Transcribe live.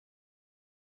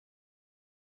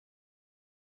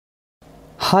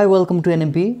High welcome to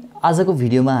NMP. आजको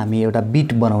भिडियोमा हामी एउटा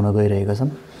बिट बनाउन गइरहेका छौँ।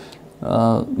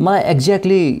 मलाई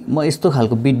एक्ज्याक्टली म यस्तो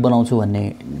खालको बिट बनाउँछु भन्ने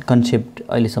कन्सेप्ट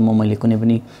अहिलेसम्म मैले कुनै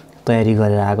पनि तयारी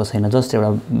गरेर आएको छैन। जस्ट एउटा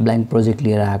ब्ल्याङ्क प्रोजेक्ट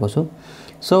लिएर आएको छु।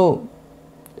 सो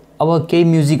अब केही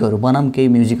म्युजिकहरू बनाऊँ, केही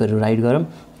म्युजिकहरू राइट गरौँ,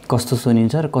 कस्तो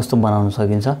सुनिन्छ र कस्तो बनाउन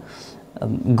सकिन्छ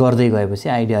गर्दै गएपछि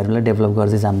आइडियाहरूलाई डेभलप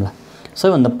गर्दै जाम्ला।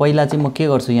 सबैभन्दा पहिला चाहिँ म के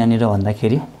गर्छु यहाँनिर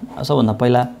भन्दाखेरि, सबभन्दा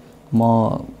पहिला म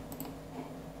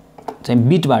चाहिँ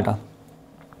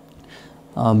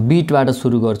बिटबाट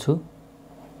सुरु गर्छु।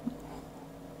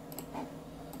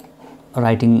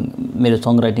 राइटिङ, मेरो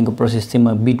सङ राइटिङको प्रोसेस चाहिँ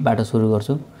म बिटबाट सुरु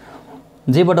गर्छु।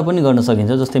 जेबाट पनि गर्न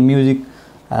सकिन्छ। जस्तै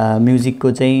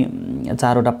म्युजिकको चाहिँ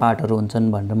चारवटा पार्टहरू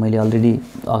हुन्छन् भनेर मैले अलरेडी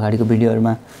अगाडिको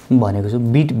भिडियोहरूमा भनेको छु।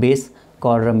 बिट, बेस,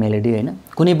 कर्ड र मेलोडी हैन।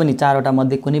 कुनै पनि चारवटा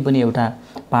मध्ये कुनै पनि एउटा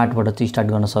पार्टबाट चाहिँ स्टार्ट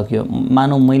गर्न सक्यो।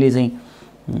 मानौ मैले चाहिँ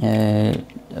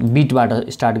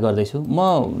बिटबाट स्टार्ट गर्दैछु। म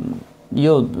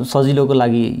यो सजिलोको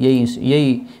लागि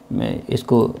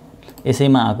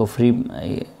यसैमा आएको फ्री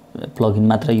प्लगइन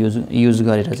मात्र युज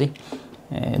गरेर चाहिँ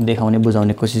देखाउने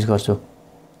बुझाउने कोसिस गर्छु।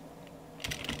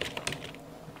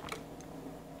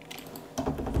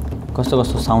 कस्तो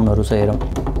कस्तो साउन्डहरू छ हेरौँ।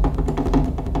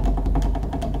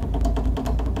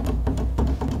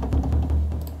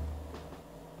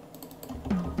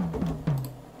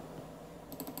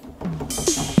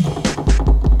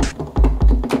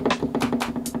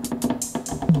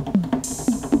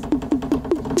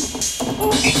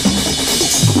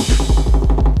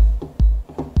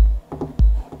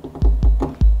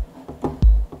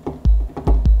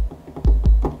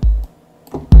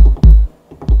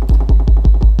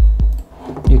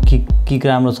 किक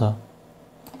राम्रो छ।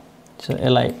 सो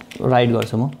यसलाई राइट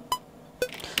गर्छु म।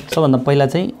 सबभन्दा पहिला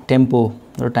चाहिँ टेम्पो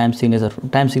र टाइम सिग्नेचर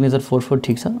 4/4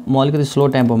 ठिक छ। म अलिकति स्लो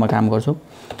टेम्पोमा काम गर्छु।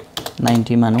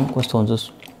 90 मानौँ, कस्तो हुन्छ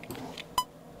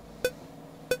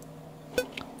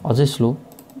अझै स्लो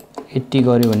 80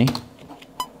 गऱ्यो भने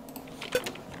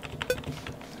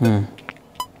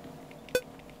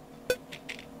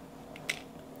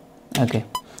ओके।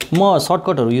 म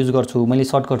सर्टकटहरू युज गर्छु। मैले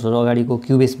सर्टकटहरू अगाडिको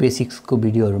क्युबेस बेसिक्सको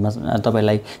भिडियोहरूमा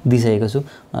तपाईलाई दिइसकेको छु।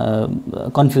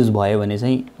 कन्फ्युज भयो भने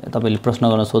चाहिँ तपाईले प्रश्न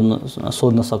गर्न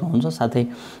सोध्न सक्नुहुन्छ। साथै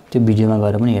त्यो भिडियोमा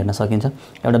गएर पनि हेर्न सकिन्छ।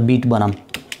 एउटा बिट बनाऊँ।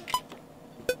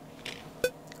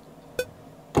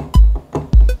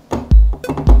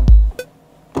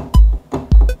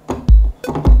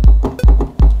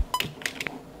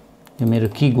 यो मेरो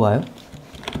किक भयो।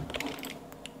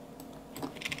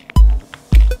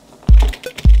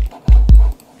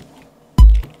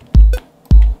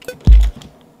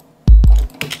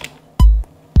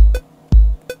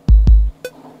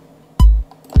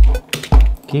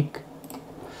 किक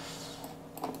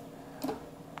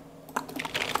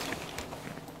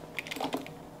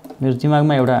मेरो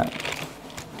दिमागमा एउटा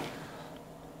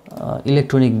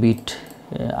इलेक्ट्रोनिक बिट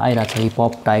आइरहेको छ,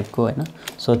 हिपहप टाइपको हैन।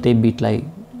 सो त्यही बिटलाई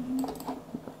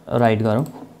राइट गरौँ।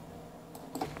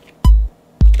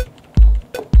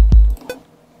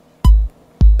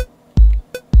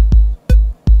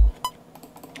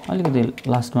 अलिकति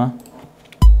लास्टमा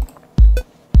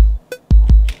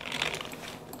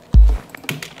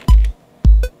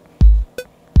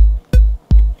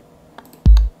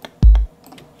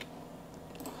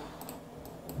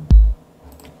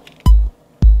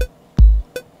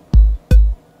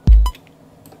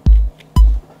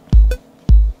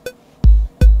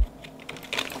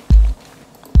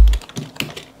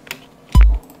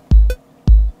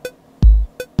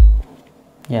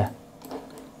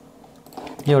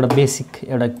यो एउटा बेसिक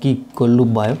एउटा किकको लुप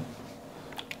भयो।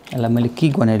 यसलाई मैले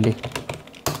किक भनेर लेखेँ।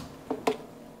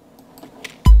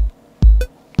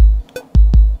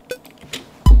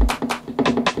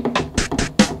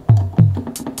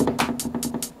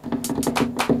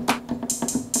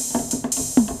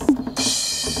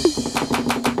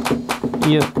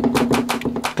 यो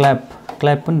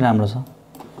क्ल्याप पनि राम्रो छ।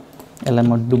 यसलाई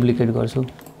म डुप्लिकेट गर्छु।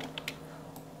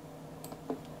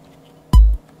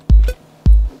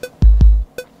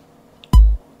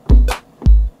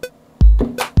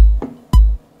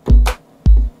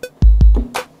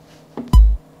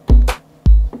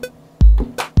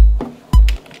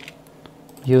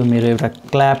 यो मेरो एउटा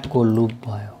क्ल्यापको लुप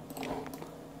भयो।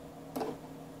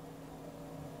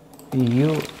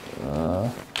 यो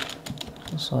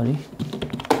सरी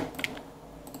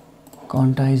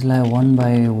क्वान्टाइजलाई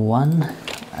 1/1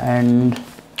 एन्ड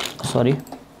सरी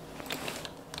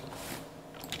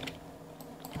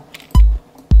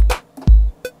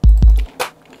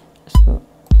यसको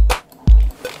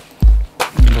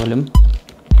भोल्युम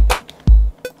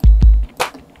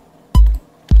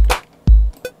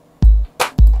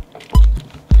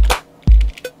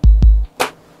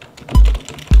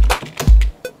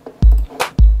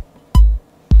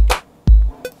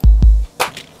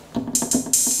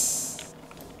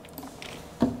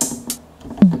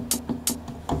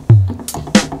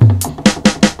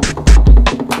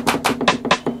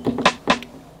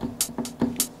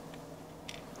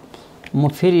म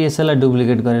फेरि यसैलाई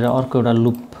डुप्लिकेट गरेर अर्को एउटा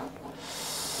लुप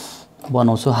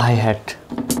बनाउँछु हाई ह्याट।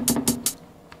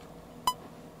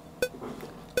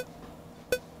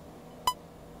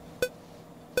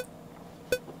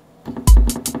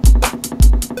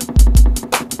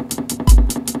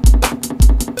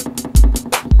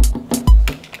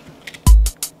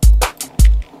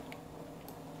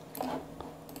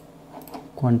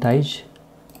 क्वान्टाइज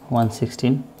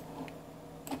 116।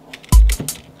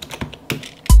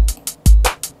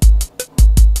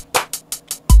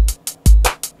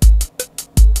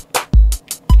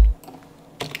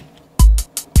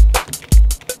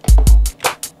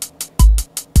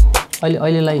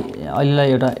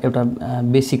 अहिलेलाई एउटा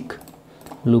बेसिक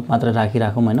लुप मात्र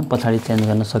राखिराखौँ हैन, पछाडि चेन्ज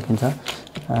गर्न सकिन्छ।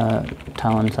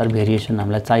 ठाउँ अनुसार भेरिएसन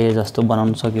हामीलाई चाहिए जस्तो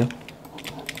बनाउन सक्यो।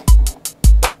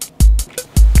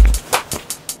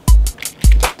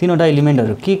 तीनवटा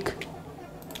एलिमेन्टहरु किक,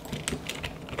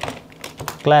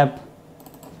 क्ल्याप,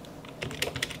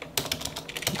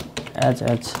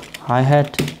 एच हाई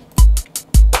ह्याट।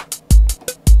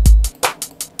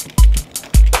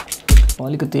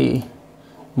 अलिकति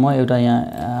म एउटा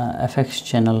यहाँ एफएक्स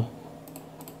च्यानल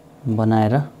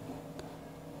बनाएर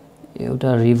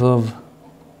एउटा रिभर्ब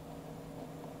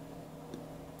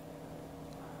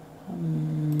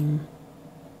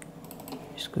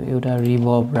यसको एउटा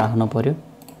रिभर्ब राख्न पर्यो।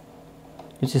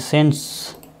 यो चाहिँ सेन्स,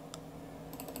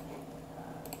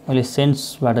 मैले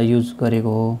सेन्सबाट युज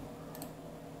गरेको हो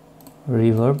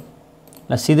रिभर्ब।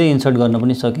 ला सिधै इन्सर्ट गर्न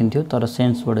पनि सकिन्थ्यो, तर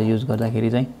सेन्सबाट युज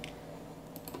गर्दाखेरि चाहिँ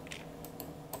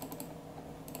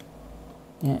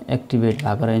यहाँ एक्टिभेट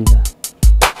भएको रहन्छ।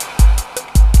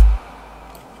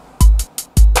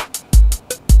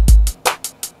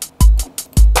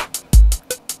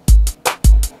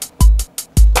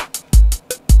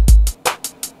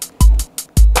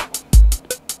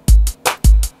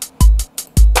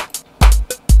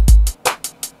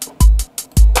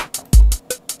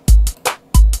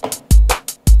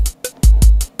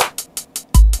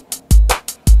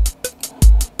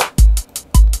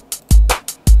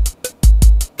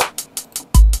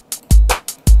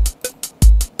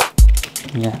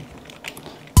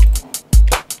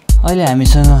 अहिले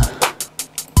हामीसँग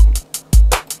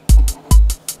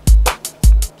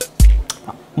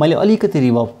मैले अलिकति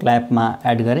रिभर्ब क्ल्यापमा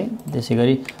एड गरेँ। त्यसै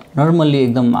गरी नर्मल्ली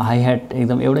एकदम हाई ह्याट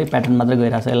एकदम एउटै प्याटर्न मात्र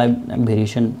गइरहेछ। यसलाई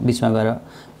भेरिएसन बिचमा गएर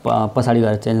पछाडि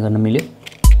गएर चेन्ज गर्न मिल्यो।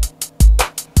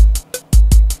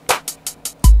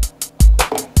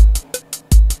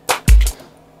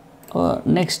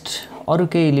 नेक्स्ट अरु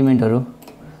केही एलिमेन्टहरु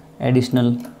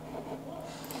एडिसनल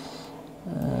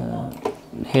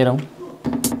हेरौँ।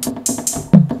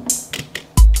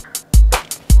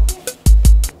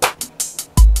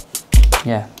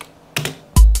 Yeah.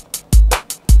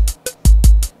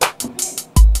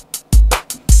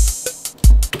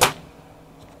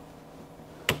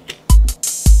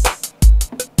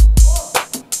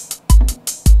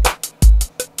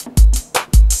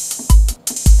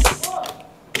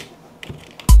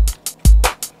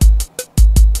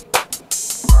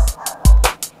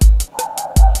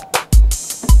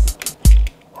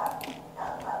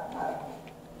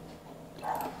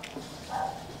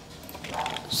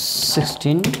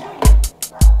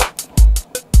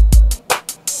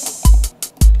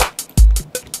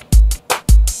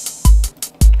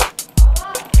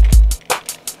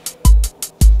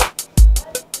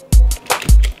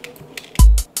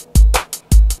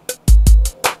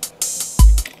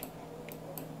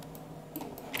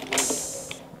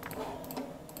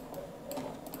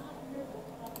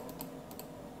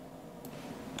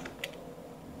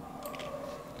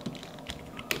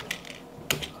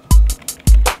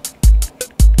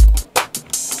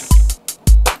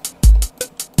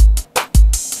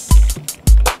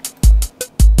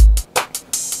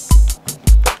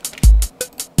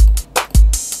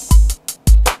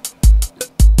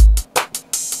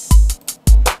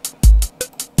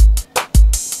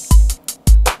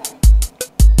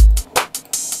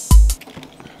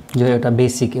 जो एउटा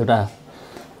बेसिक एउटा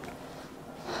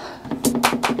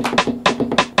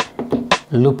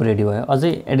लुप रेडी भयो।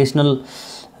 अझै एडिसनल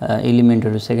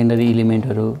एलिमेन्टहरु सेकेन्डरी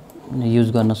एलिमेन्टहरु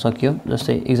युज गर्न सक्यो।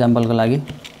 जस्तै एक्जाम्पलको लागि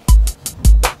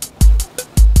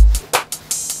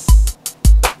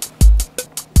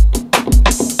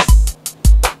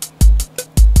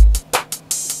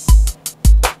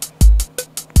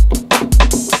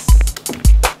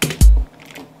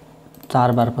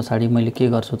चार बार पछाडी मैले के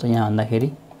गर्छु त यहाँ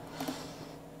भन्दाखेरि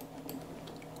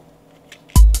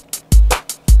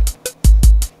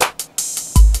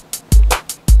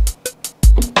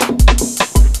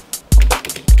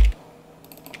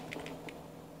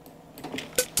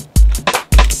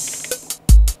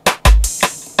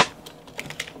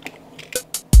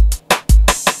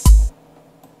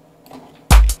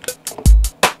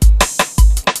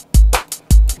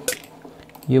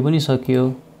यो पनि सकियो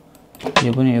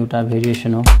यो पनि एउटा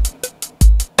भेरिएसन हो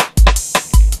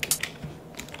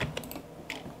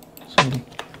सरी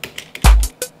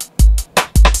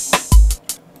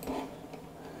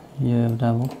यो एउटा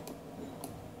हो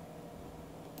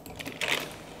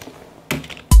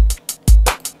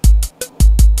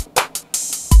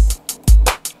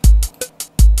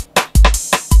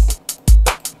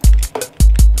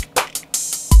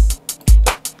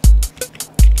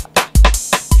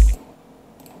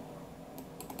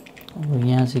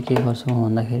यहाँ चाहिँ के गर्छौं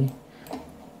भन्दाखेरि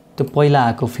त्यो पहिला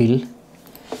आएको फिल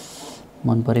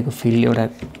मन परेको फिल एउटा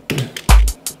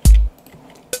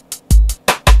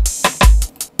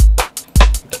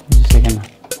सेकेन्डमा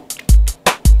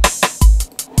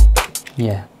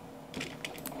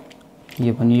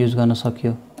यो पनि युज गर्न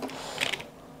सक्यो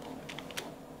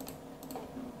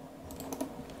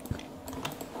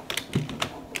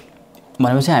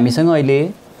भनेपछि हामीसँग अहिले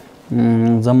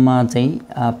जम्मा चाहिँ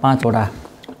 5 वटा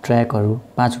ट्र्याकहरु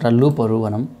 5 वटा लुपहरु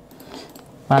भनौं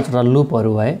 5 वटा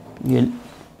लुपहरु भए यो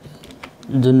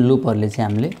जुन लुपहरुले चाहिँ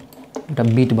हामीले एउटा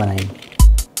बीट बनायौं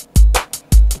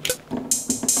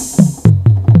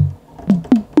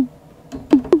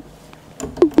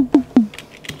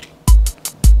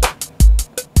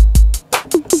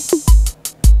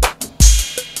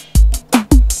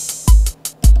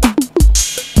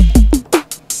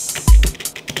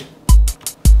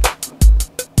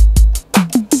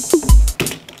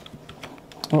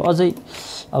अझै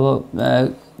अब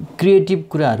क्रिएटिभ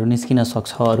कुराहरु निस्किन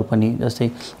सक्छ अरु पनि जस्तै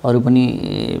अरु पनि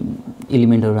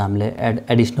एलिमेन्टहरु हामीले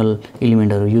एडिशनल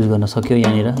एलिमेन्टहरु युज गर्न सक्यो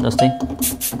यहाँनिर जस्तै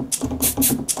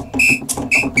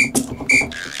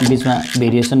बीचमा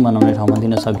भेरिएसन बनाउने ठाउँमा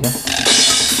दिन सक्यो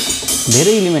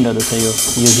धेरै एलिमेन्टहरु छ यो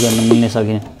युज गर्न मिल्ने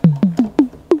सकिने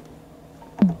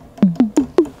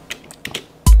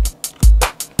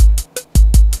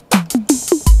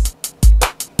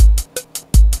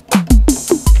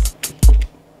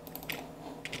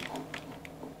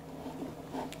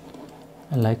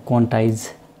like quantize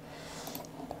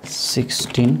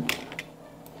 16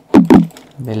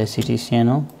 velocity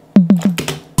सानो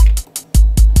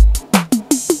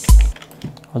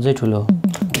अझै ठुलो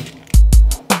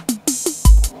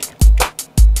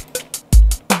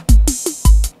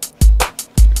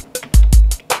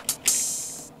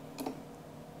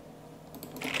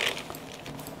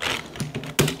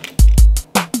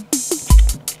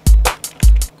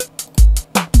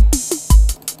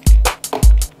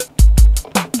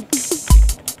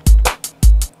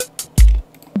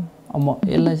अब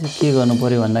यसलाई चाहिँ के गर्नु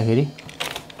पर्यो भन्दाखेरि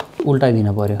उल्टाइदिन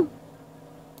पर्यो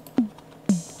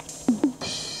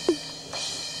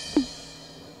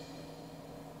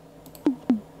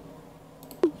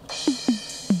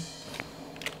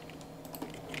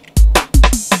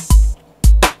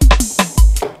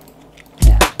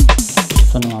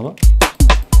सुन्नु अब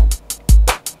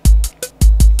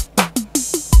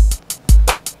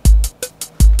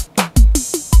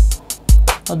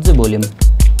अझै भोल्युम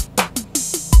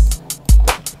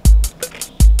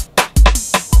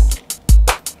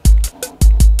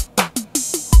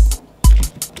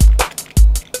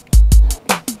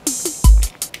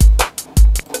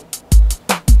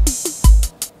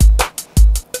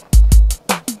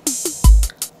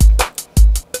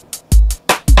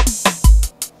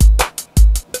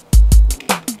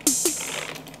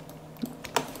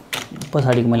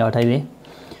पछाडीको मैले हटाइदिए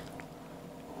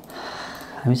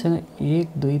हामीसँग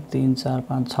 1 2 3 4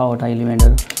 5 6 वटा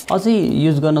एलिमेन्टहरु अझै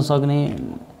युज गर्न सक्ने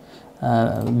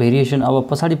भेरिएसन अब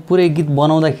पछाडी पुरै गीत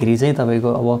बनाउँदाखेरि चाहिँ तपाईको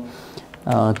अब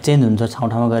चेन्ज हुन्छ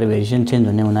ठाउँ-ठाउँमा गएर भेरिएसन चेन्ज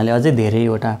हुने हुनाले अझै धेरै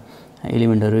वटा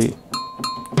एलिमेन्टहरु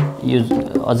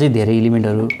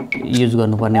युज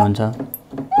गर्नुपर्ने हुन्छ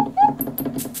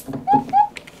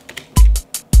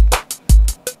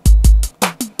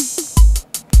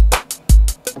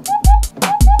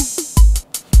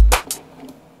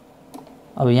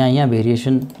अब यहाँ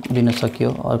भेरिएसन दिन सक्यो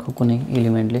अर्को कुनै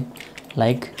एलिमेन्टले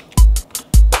लाइक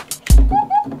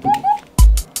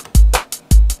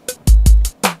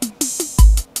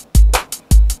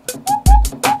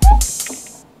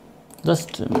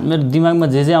जस्ट मेरो दिमागमा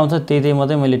जे आउँछ त्यही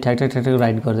मात्रै मैले ठ्याक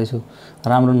राइट गर्दै छु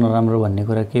राम्रो नराम्रो भन्ने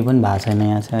कुरा केही पनि भएको छैन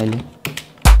यहाँ चाहिँ अहिले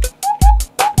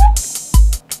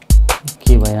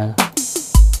के भइरहेको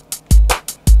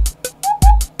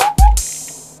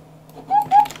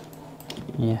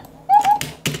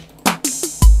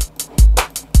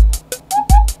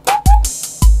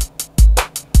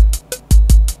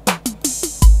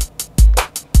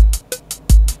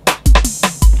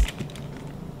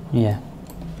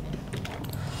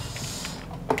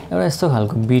एउटा यस्तो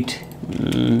खालको बीट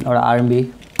एउटा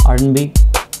R&B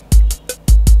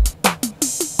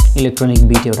इलेक्ट्रोनिक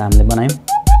बीट एउटा हामीले बनायौं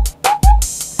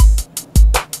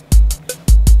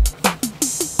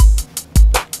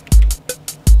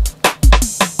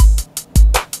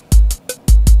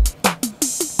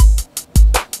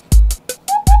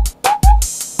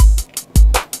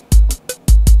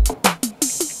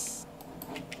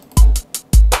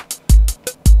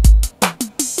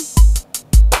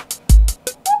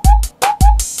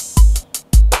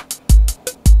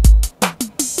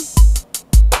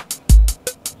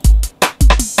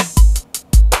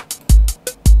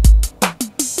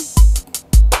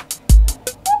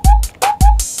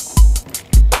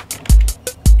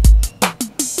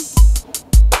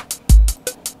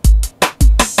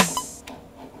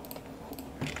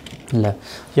ल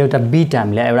एउटा बिट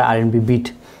हामीले एउटा आरएनबी बिट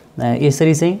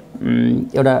यसरी चाहिँ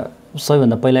एउटा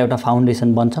सबैभन्दा पहिला एउटा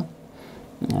फाउन्डेसन बन्छ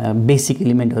बेसिक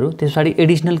एलिमेन्टहरू त्यसपछि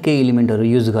एडिसनल केही एलिमेन्टहरू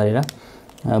युज गरेर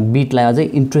बिटलाई अझै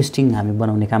इन्ट्रेस्टिङ हामी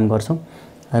बनाउने काम गर्छौं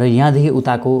र यहाँदेखि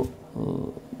उताको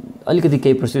अलिकति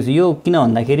केही प्रोसेस यो किन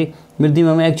भन्दाखेरि मेरो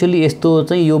दिमागमा एक्चुअली यस्तो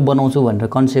चाहिँ यो बनाउँछु भनेर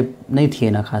कन्सेप्ट नै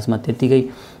थिएन खासमा त्यतिकै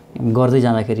गर्दै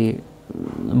जाँदाखेरि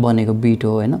बनेको बिट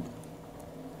हो हैन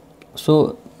सो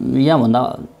यहाँ भन्दा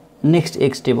नेक्स्ट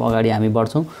एक स्टेप अगाडि हामी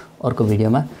बढ्छौं अर्को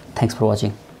भिडियोमा थ्यांक्स फर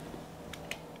वाचिङ